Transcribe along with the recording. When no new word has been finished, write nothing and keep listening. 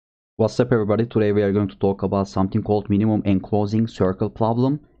What's up, everybody? Today we are going to talk about something called minimum enclosing circle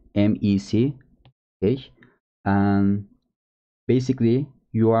problem, MEC. Okay, and basically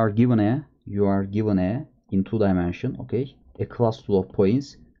you are given a in 2-dimension, okay, a cluster of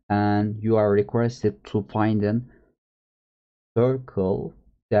points, and you are requested to find a circle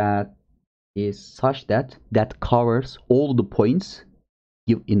that is such that covers all the points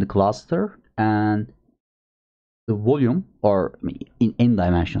in the cluster and the volume, or in n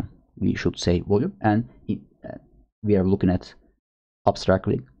dimension we should say volume, and we are looking at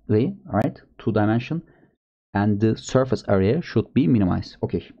abstractly, right, 2-dimension, and the surface area should be minimized.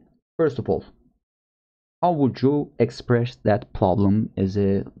 Okay, first of all, how would you express that problem as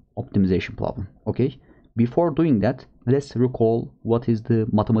a optimization problem? Okay, before doing that, let's recall what is the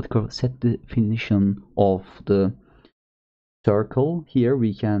mathematical set definition of the circle. Here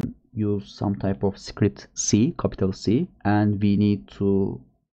we can use some type of script C, capital C, and we need to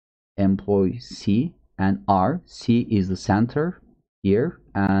employ C and R. C is the center here,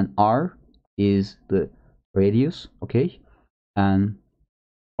 and R is the radius. Okay, and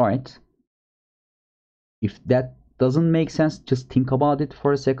all right, if that doesn't make sense, just think about it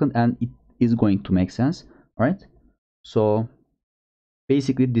for a second and it is going to make sense. All right, so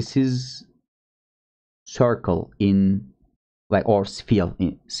basically this is circle in or sphere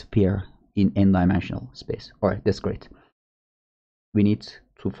in n-dimensional space. All right, that's great. We need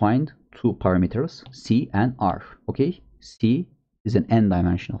to find two parameters, C and R. Okay, C is an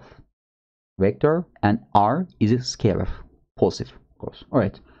n-dimensional vector and R is a scalar, positive, of course. All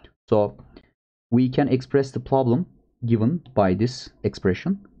right, so we can express the problem given by this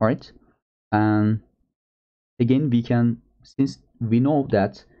expression. All right, and again we can, since we know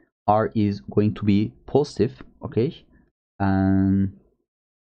that R is going to be positive, okay, and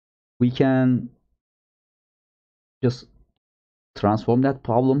we can just transform that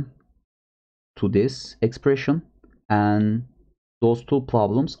problem to this expression, and those two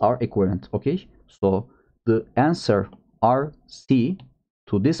problems are equivalent. Okay, so the answer RC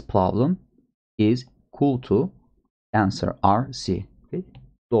to this problem is equal to answer RC. Okay,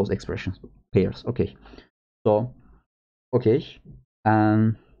 those expressions pairs. Okay, so okay,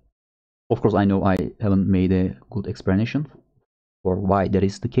 and of course I know I haven't made a good explanation for why that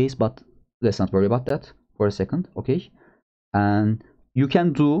is the case, but let's not worry about that for a second. Okay, and you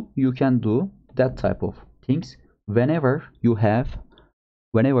can do that type of things whenever you have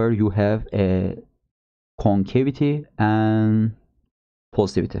a concavity and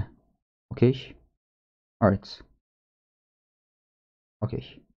positivity. Okay, all right,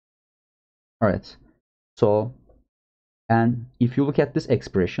 okay, all right. So, and if you look at this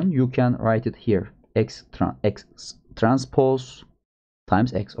expression, you can write it here, x transpose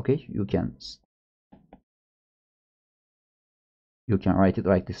times x. Okay, you can write it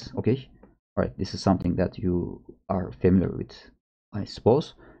like this. Okay, all right, this is something that you are familiar with, I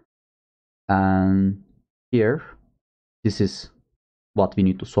suppose. And here, this is what we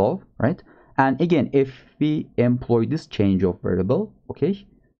need to solve, right? And again, if we employ this change of variable, okay,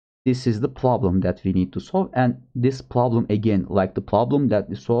 this is the problem that we need to solve. And this problem, again, like the problem that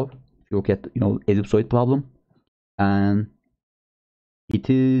we solved, if you look at, ellipsoid problem, and it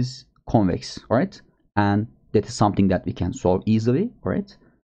is convex, right? And that is something that we can solve easily, right?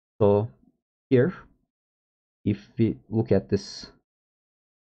 So here, if we look at this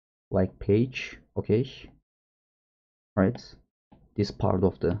like page, okay, right, this part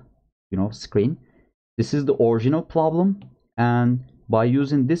of the screen, this is the original problem, and by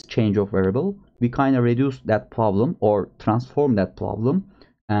using this change of variable we kind of reduce that problem or transform that problem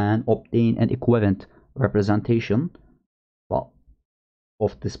and obtain an equivalent representation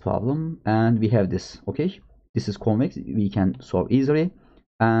of this problem, and we have this. Okay, this is convex, we can solve easily,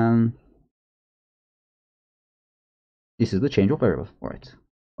 and this is the change of variable. All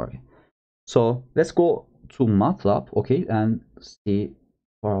right, so let's go to Matlab, okay, and see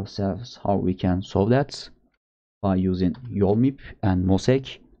for ourselves how we can solve that by using YALMIP and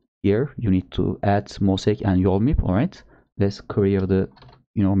mosaic. Here you need to add mosaic and YALMIP. All right, let's clear the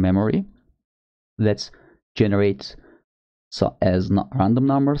memory. Let's generate as random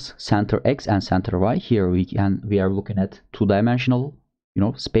numbers center x and center y. Here we are looking at 2-dimensional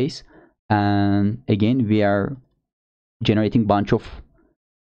space, and again we are generating bunch of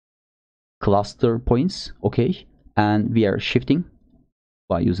cluster points. Okay, and we are shifting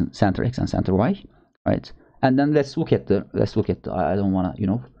by using center x and center y, right? And then let's look at the I don't want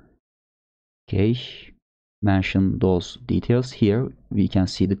to okay, mention those details. Here we can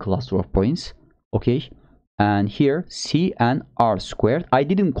see the cluster of points. Okay, and here C and R squared, I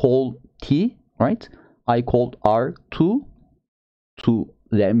didn't call T, right? I called R to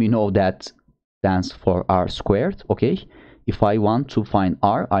let me know that stands for r squared. Okay, if I want to find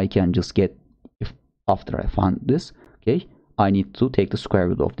r, I can just get, if after I found this, okay, I need to take the square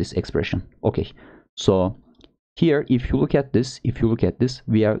root of this expression. Okay, so here, if you look at this,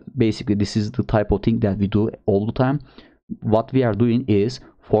 we are basically, this is the type of thing that we do all the time. What we are doing is,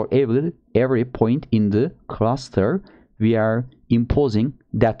 for every point in the cluster, we are imposing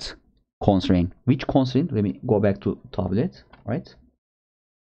that constraint. Which constraint? Let me go back to tablet, right?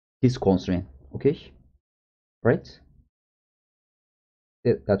 This constraint, okay, right?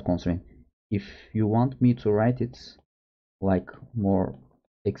 That constraint. If you want me to write it like more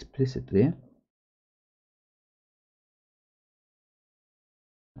explicitly,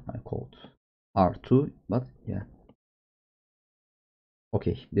 I called R2, but yeah.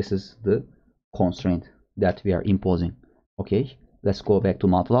 Okay, this is the constraint that we are imposing. Okay, let's go back to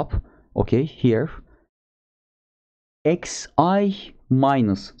Matlab. Okay, here xi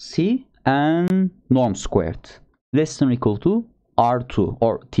minus c and norm squared less than or equal to r2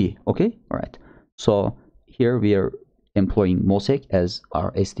 or t. Okay, all right. So here we are employing Mosaic as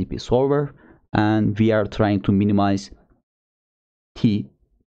our STP solver, and we are trying to minimize t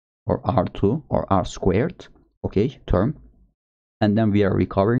or r2 or r squared, okay, term, and then we are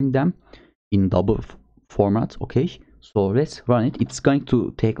recovering them in double format. Okay, so let's run it. It's going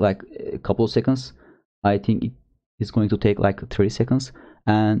to take like a couple of seconds. I think it is going to take like 30 seconds.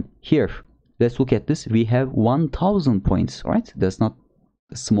 And here, let's look at this. We have 1000 points, right? That's not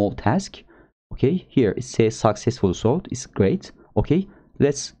a small task. Okay, here it says successful solved. It's great. Okay,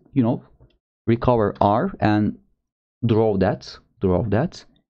 let's, you know, recover r and draw that.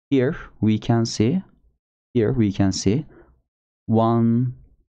 Here we can see 1,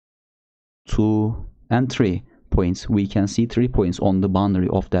 2, and 3 points. We can see 3 points on the boundary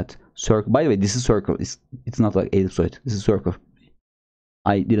of that circle. By the way, this is circle. It's not like ellipsoid. This is circle.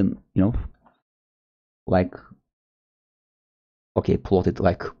 I didn't, you know, like, okay, plot it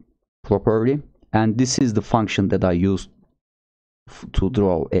like properly. And this is the function that I used to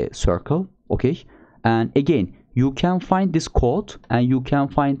draw a circle. Okay, and again, you can find this code and you can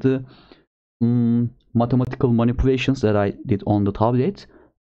find the mathematical manipulations that I did on the tablet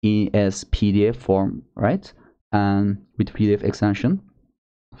as PDF form, right? And with PDF extension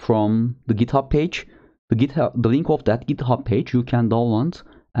from the GitHub page. The link of that GitHub page you can download,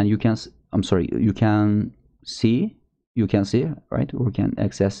 and you can, you can see, right? We can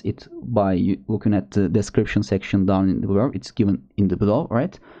access it by looking at the description section down in the below. It's given in the below,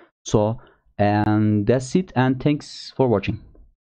 right? So, and that's it, and thanks for watching.